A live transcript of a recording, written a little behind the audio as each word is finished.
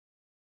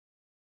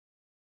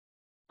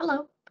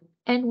Hello,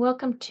 and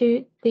welcome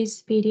to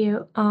this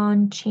video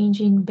on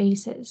changing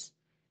bases.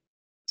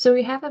 So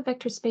we have a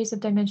vector space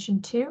of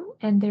dimension 2,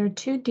 and there are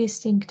two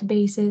distinct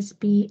bases,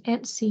 B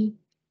and C.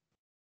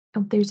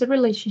 And there's a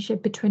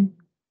relationship between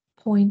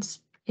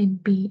points in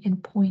B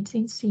and points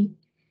in C.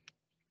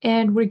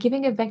 And we're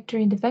giving a vector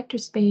in the vector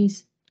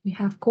space. We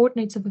have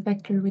coordinates of a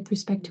vector with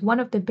respect to one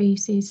of the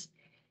bases,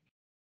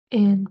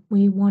 and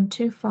we want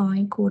to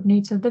find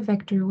coordinates of the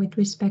vector with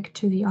respect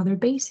to the other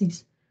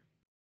bases.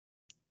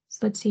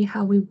 So let's see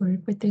how we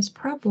work with this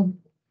problem.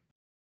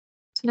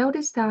 So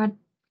notice that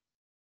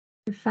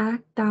the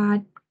fact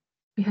that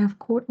we have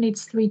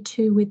coordinates 3,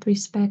 2 with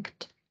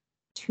respect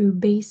to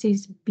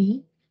basis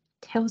B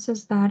tells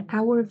us that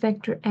our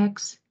vector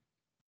x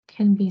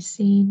can be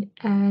seen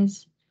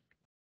as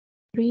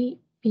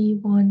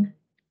 3b1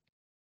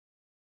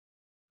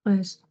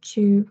 plus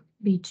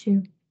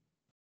 2b2.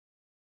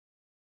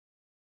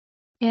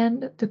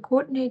 And the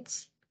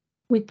coordinates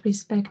with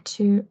respect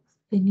to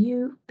the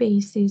new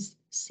basis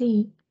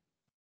C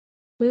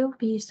will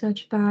be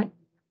such that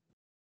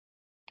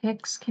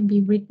x can be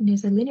written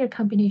as a linear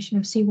combination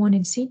of C1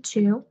 and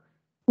C2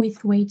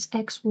 with weights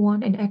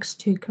x1 and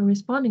x2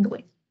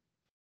 correspondingly.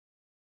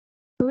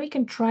 So we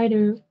can try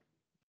to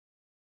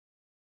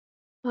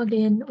plug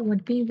in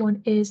what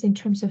B1 is in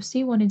terms of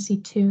C1 and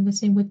C2, the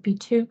same with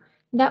B2.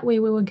 That way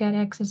we will get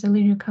x as a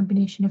linear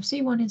combination of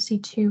C1 and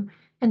C2,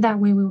 and that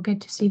way we will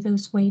get to see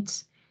those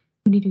weights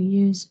we need to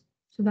use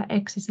so that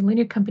x is a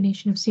linear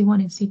combination of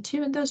C1 and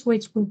C2, and those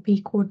weights will be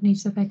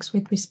coordinates of x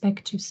with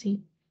respect to C.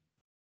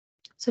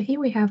 So here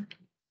we have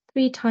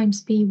 3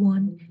 times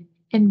B1,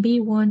 and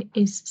B1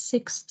 is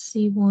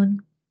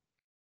 6C1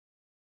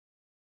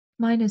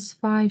 minus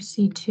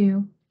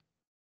 5C2,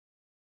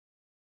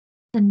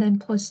 and then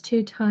plus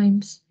 2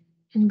 times,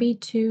 and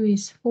B2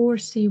 is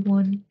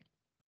 4C1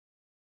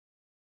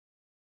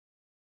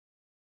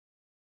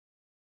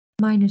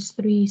 minus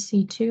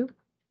 3C2.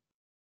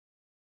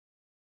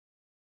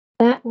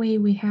 That way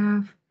we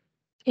have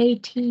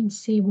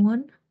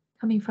 18C1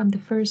 coming from the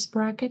first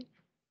bracket,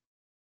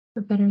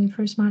 or better, the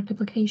first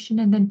multiplication,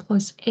 and then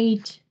plus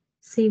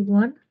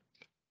 8C1.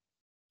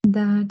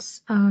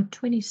 That's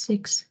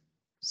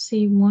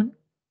 26C1.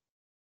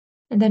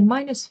 And then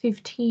minus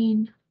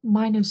 15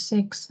 minus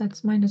 6,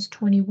 that's minus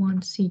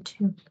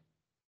 21C2.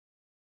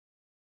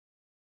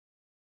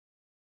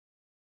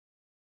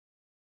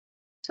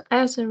 So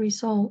as a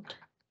result,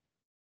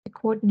 the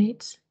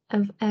coordinates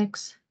of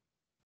x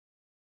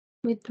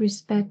with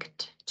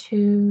respect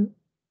to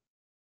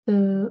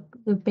the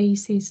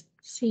basis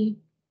C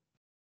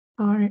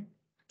are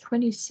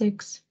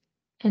 26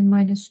 and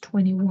minus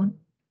 21.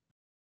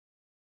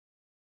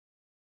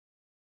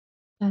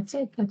 That's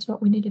it. That's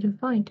what we needed to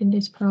find in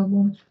this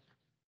problem.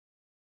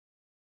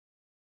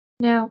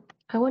 Now,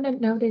 I want to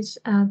notice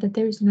that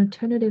there is an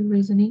alternative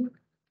reasoning.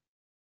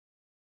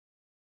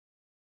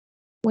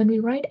 When we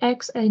write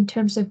x in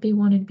terms of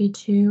B1 and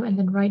B2, and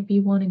then write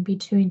B1 and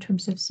B2 in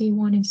terms of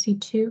C1 and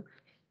C2,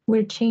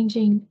 we're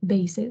changing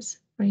bases,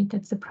 right?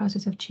 That's the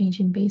process of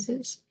changing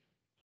bases.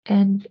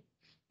 And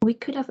we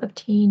could have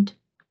obtained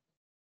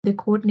the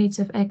coordinates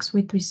of x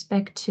with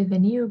respect to the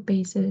new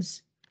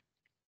basis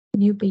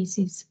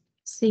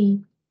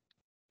C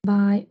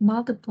by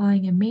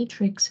multiplying a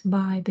matrix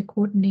by the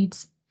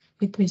coordinates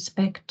with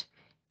respect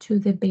to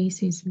the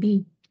basis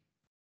B.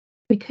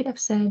 We could have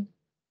said,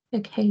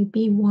 okay,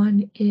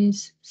 B1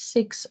 is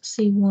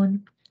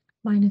 6C1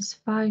 minus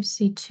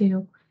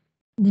 5C2,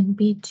 and then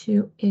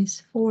B2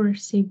 is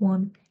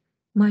 4C1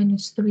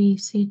 minus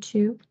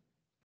 3C2.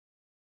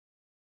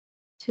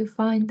 To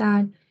find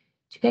that,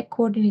 to get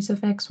coordinates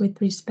of x with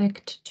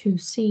respect to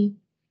C,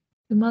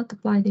 we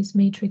multiply this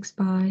matrix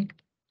by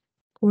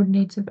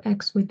coordinates of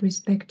x with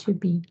respect to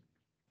B.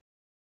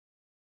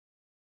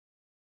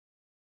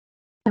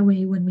 That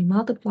way, when we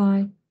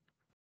multiply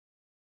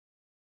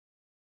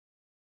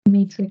the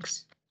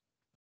matrix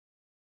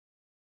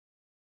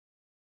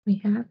we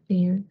have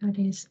there, that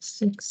is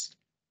 6,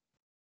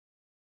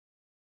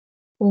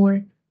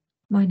 4,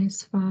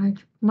 minus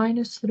 5,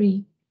 minus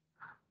 3,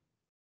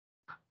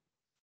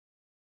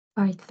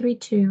 by 3,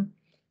 2.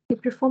 We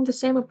perform the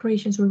same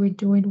operations we were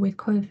doing with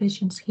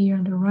coefficients here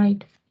on the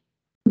right.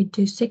 We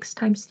do 6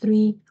 times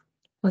 3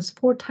 plus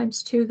 4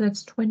 times 2,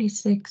 that's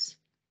 26.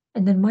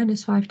 And then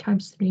minus 5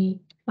 times 3,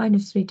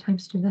 minus 3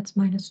 times 2, that's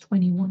minus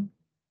 21.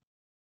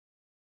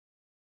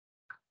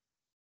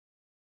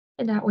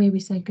 And that way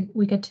we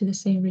get to the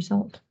same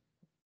result.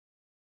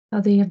 Now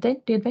the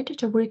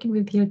advantage of working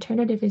with the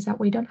alternative is that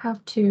we don't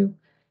have to,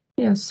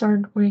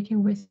 start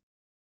working with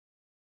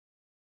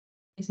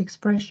this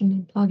expression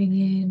and plugging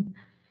in,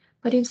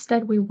 but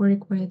instead we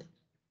work with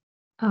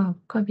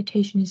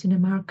computations in a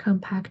more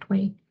compact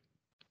way.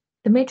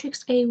 The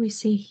matrix A we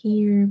see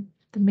here,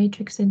 the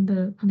matrix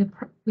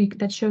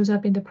that shows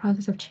up in the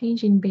process of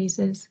changing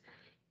bases,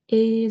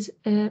 is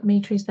a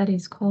matrix that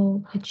is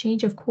called a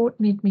change of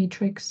coordinate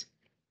matrix.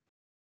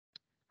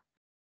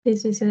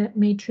 This is a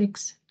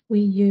matrix we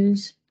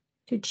use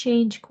to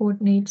change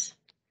coordinates.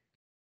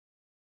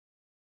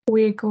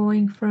 We're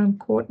going from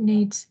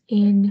coordinates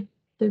in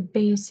the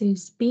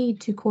basis B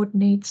to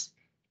coordinates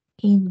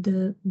in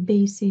the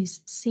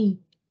basis C.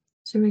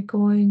 So we're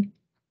going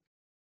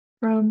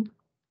from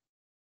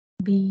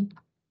B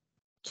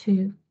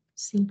to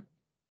C.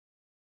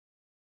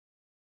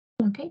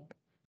 Okay,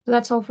 so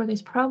that's all for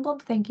this problem.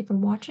 Thank you for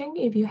watching.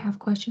 If you have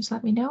questions,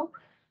 let me know.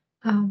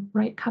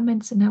 Write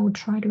comments and I will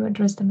try to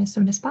address them as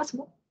soon as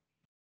possible.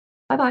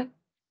 Bye-bye.